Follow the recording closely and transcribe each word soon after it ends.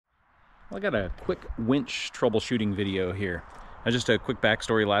Well, I got a quick winch troubleshooting video here. Just a quick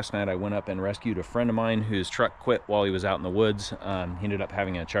backstory. Last night I went up and rescued a friend of mine whose truck quit while he was out in the woods. He ended up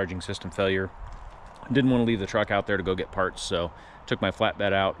having a charging system failure. Didn't want to leave the truck out there to go get parts, so took my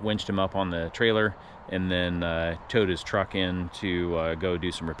flatbed out, winched him up on the trailer, and then towed his truck in to go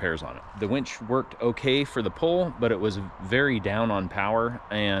do some repairs on it. The winch worked okay for the pull, but it was very down on power,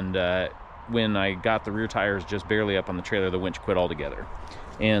 and when I got the rear tires just barely up on the trailer, the winch quit altogether.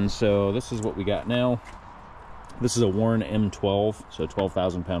 And so this is what we got now. This is a Warn M12, so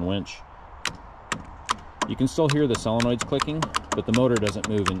 12,000 pound winch. You can still hear the solenoids clicking, but the motor doesn't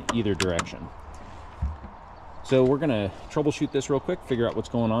move in either direction. So we're gonna troubleshoot this real quick, figure out what's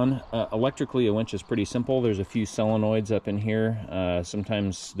going on. Electrically, a winch is pretty simple. There's a few solenoids up in here.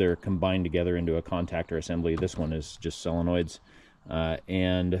 Sometimes they're combined together into a contactor assembly. This one is just solenoids.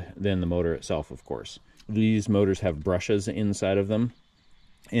 And then the motor itself, of course. These motors have brushes inside of them.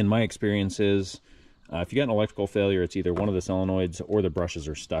 And my experience is, if you got an electrical failure, it's either one of the solenoids or the brushes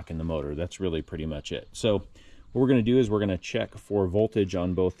are stuck in the motor. That's really pretty much it. So what we're going to do is we're going to check for voltage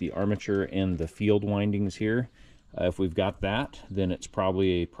on both the armature and the field windings here. If we've got that, then it's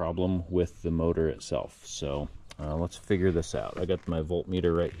probably a problem with the motor itself. So let's figure this out. I got my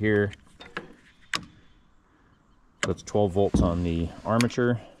voltmeter right here. That's 12 volts on the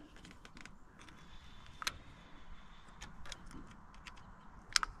armature.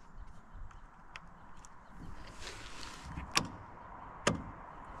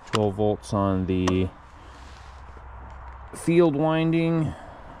 Volts on the field winding.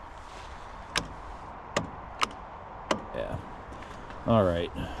 Yeah. All right.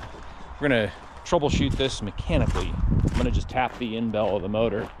 We're gonna troubleshoot this mechanically. I'm gonna just tap the end bell of the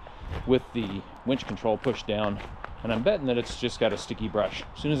motor with the winch control pushed down, and I'm betting that it's just got a sticky brush.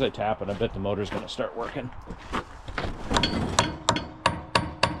 As soon as I tap it, I bet the motor's gonna start working.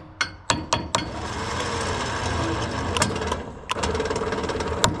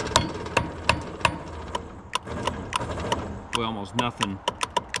 Almost nothing.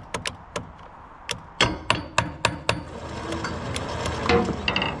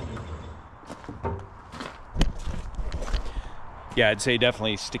 Yeah, I'd say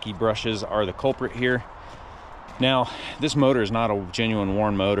definitely sticky brushes are the culprit here. Now, this motor is not a genuine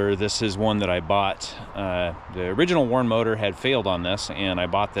Warn motor. This is one that I bought. The original Warn motor had failed on this, and I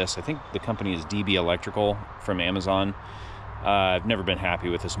bought this. I think the company is DB Electrical from Amazon. I've never been happy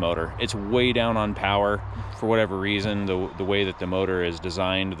with this motor. It's way down on power for whatever reason. The way that the motor is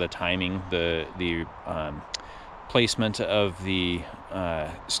designed, the timing, the placement of the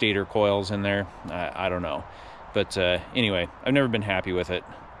stator coils in there, I don't know. But anyway, I've never been happy with it.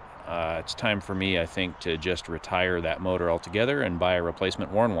 It's time for me, I think, to just retire that motor altogether and buy a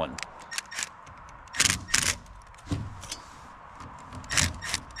replacement Warn one.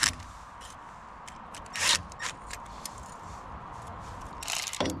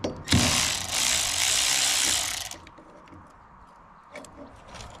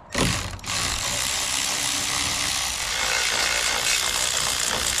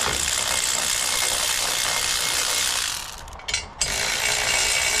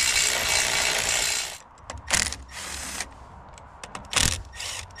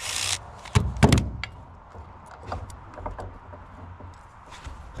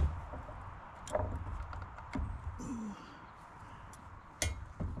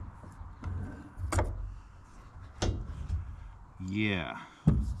 Yeah.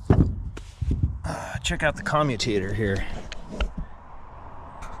 Check out the commutator here.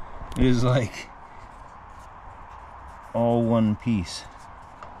 It is like all one piece.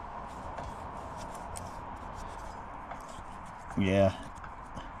 Yeah.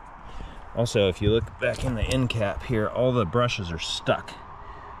 Also, if you look back in the end cap here, all the brushes are stuck.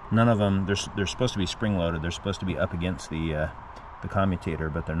 None of them, they're supposed to be spring loaded. They're supposed to be up against the commutator,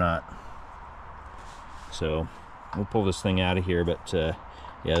 but they're not. So we'll pull this thing out of here, but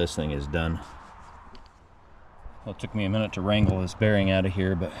yeah, this thing is done. Well, it took me a minute to wrangle this bearing out of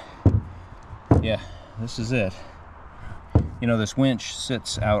here, but yeah, this is it. You know, this winch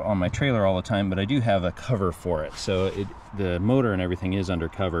sits out on my trailer all the time, but I do have a cover for it. So the motor and everything is under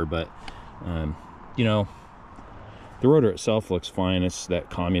cover, but you know, the rotor itself looks fine. It's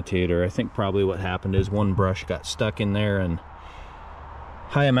that commutator. I think probably what happened is one brush got stuck in there and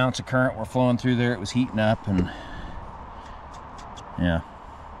high amounts of current were flowing through there. It was heating up, and yeah.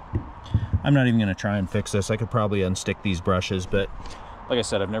 I'm not even going to try and fix this. I could probably unstick these brushes, but like I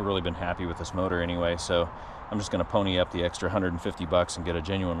said, I've never really been happy with this motor anyway, so I'm just going to pony up the extra 150 bucks and get a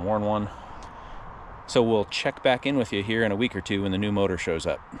genuine Warn one. So we'll check back in with you here in a week or two when the new motor shows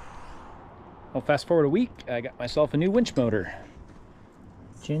up. Well, fast forward a week, I got myself a new winch motor.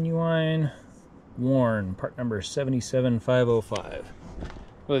 Genuine Warn, part number 77505.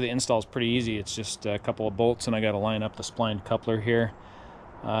 Really, the install is pretty easy. It's just a couple of bolts, and I got to line up the splined coupler here.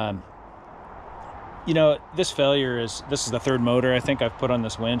 You know, this is the third motor I think I've put on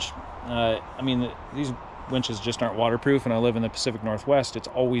this winch. I mean, these winches just aren't waterproof, and I live in the Pacific Northwest. It's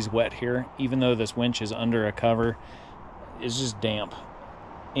always wet here. Even though this winch is under a cover, it's just damp.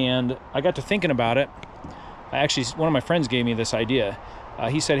 And I got to thinking about it. One of my friends gave me this idea.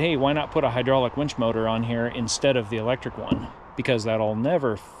 He said, hey, why not put a hydraulic winch motor on here instead of the electric one? Because that'll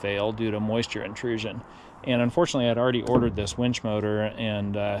never fail due to moisture intrusion. And unfortunately, I'd already ordered this winch motor,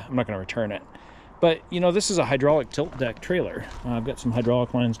 and I'm not going to return it. But, you know, this is a hydraulic tilt deck trailer. I've got some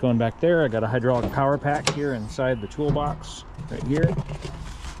hydraulic lines going back there. I got a hydraulic power pack here inside the toolbox right here.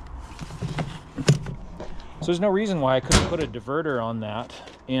 So there's no reason why I couldn't put a diverter on that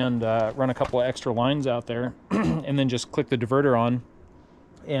and run a couple of extra lines out there and then just click the diverter on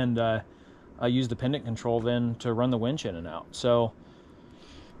and I use the pendant control then to run the winch in and out. So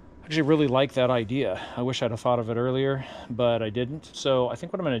I actually really like that idea. I wish I'd have thought of it earlier, but I didn't. So I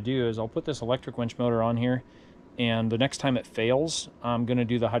think what I'm going to do is I'll put this electric winch motor on here, and the next time it fails, I'm going to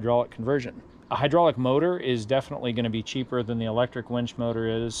do the hydraulic conversion. A hydraulic motor is definitely going to be cheaper than the electric winch motor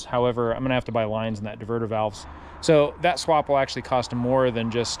is. However, I'm going to have to buy lines and that diverter valves. So that swap will actually cost more than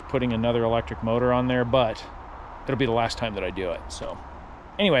just putting another electric motor on there, but it'll be the last time that I do it. So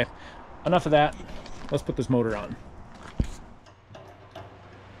anyway, enough of that. Let's put this motor on.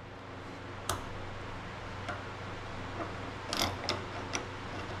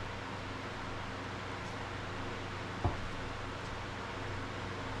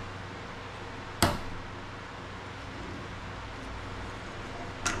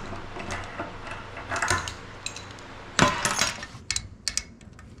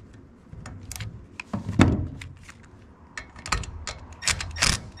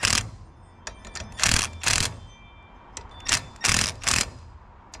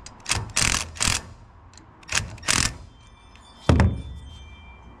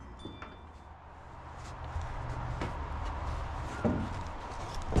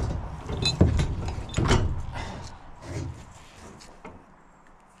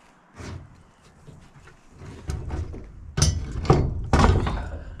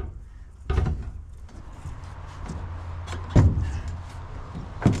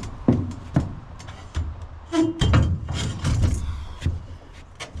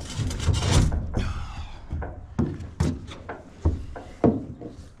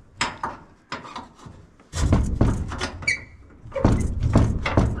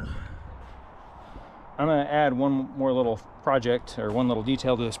 I'm going to add one more little project, or one little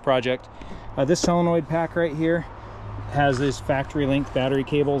detail to this project. This solenoid pack right here has this factory length battery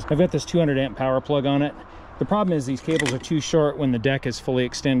cables. I've got this 200 amp power plug on it. The problem is these cables are too short when the deck is fully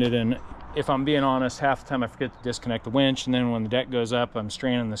extended, and if I'm being honest, half the time I forget to disconnect the winch, and then when the deck goes up, I'm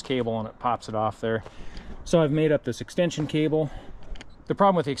straining this cable and it pops it off there. So I've made up this extension cable. The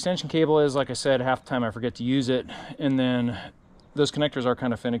problem with the extension cable is, like I said, half the time I forget to use it, and then those connectors are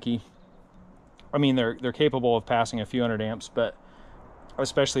kind of finicky. I mean, they're capable of passing a few hundred amps, but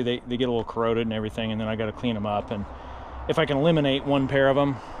especially they get a little corroded and everything, and then I got to clean them up. And if I can eliminate one pair of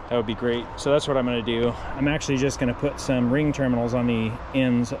them, that would be great. So that's what I'm going to do. I'm actually just going to put some ring terminals on the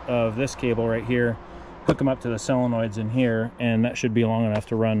ends of this cable right here, hook them up to the solenoids in here, and that should be long enough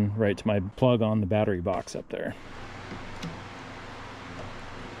to run right to my plug on the battery box up there.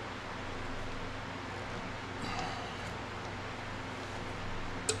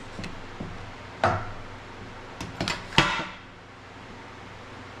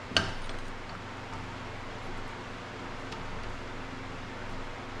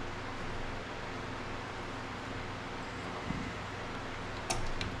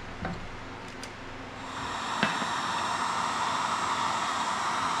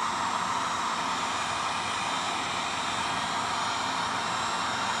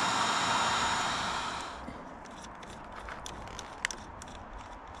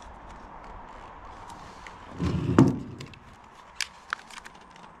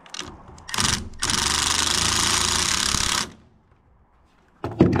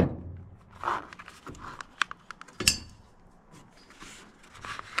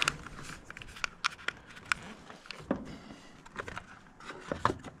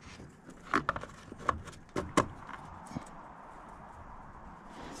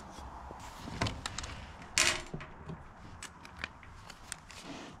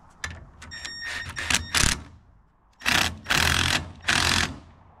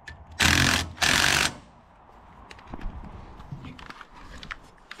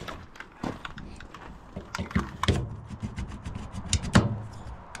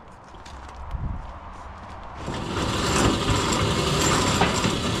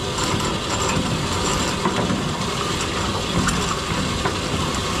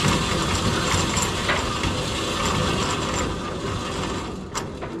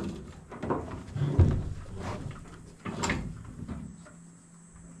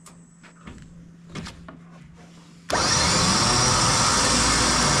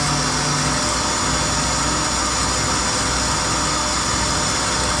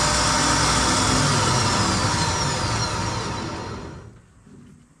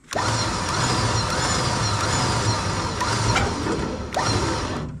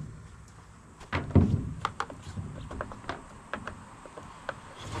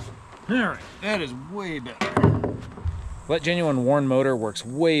 Alright, that is way better. That genuine Warn motor works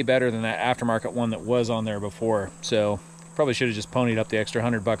way better than that aftermarket one that was on there before. So probably should have just ponied up the extra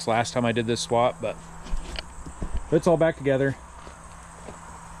 $100 last time I did this swap, but it's all back together.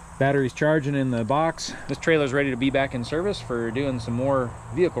 Battery's charging in the box. This trailer's ready to be back in service for doing some more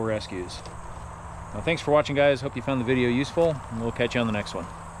vehicle rescues. Well, thanks for watching, guys. Hope you found the video useful, and we'll catch you on the next one.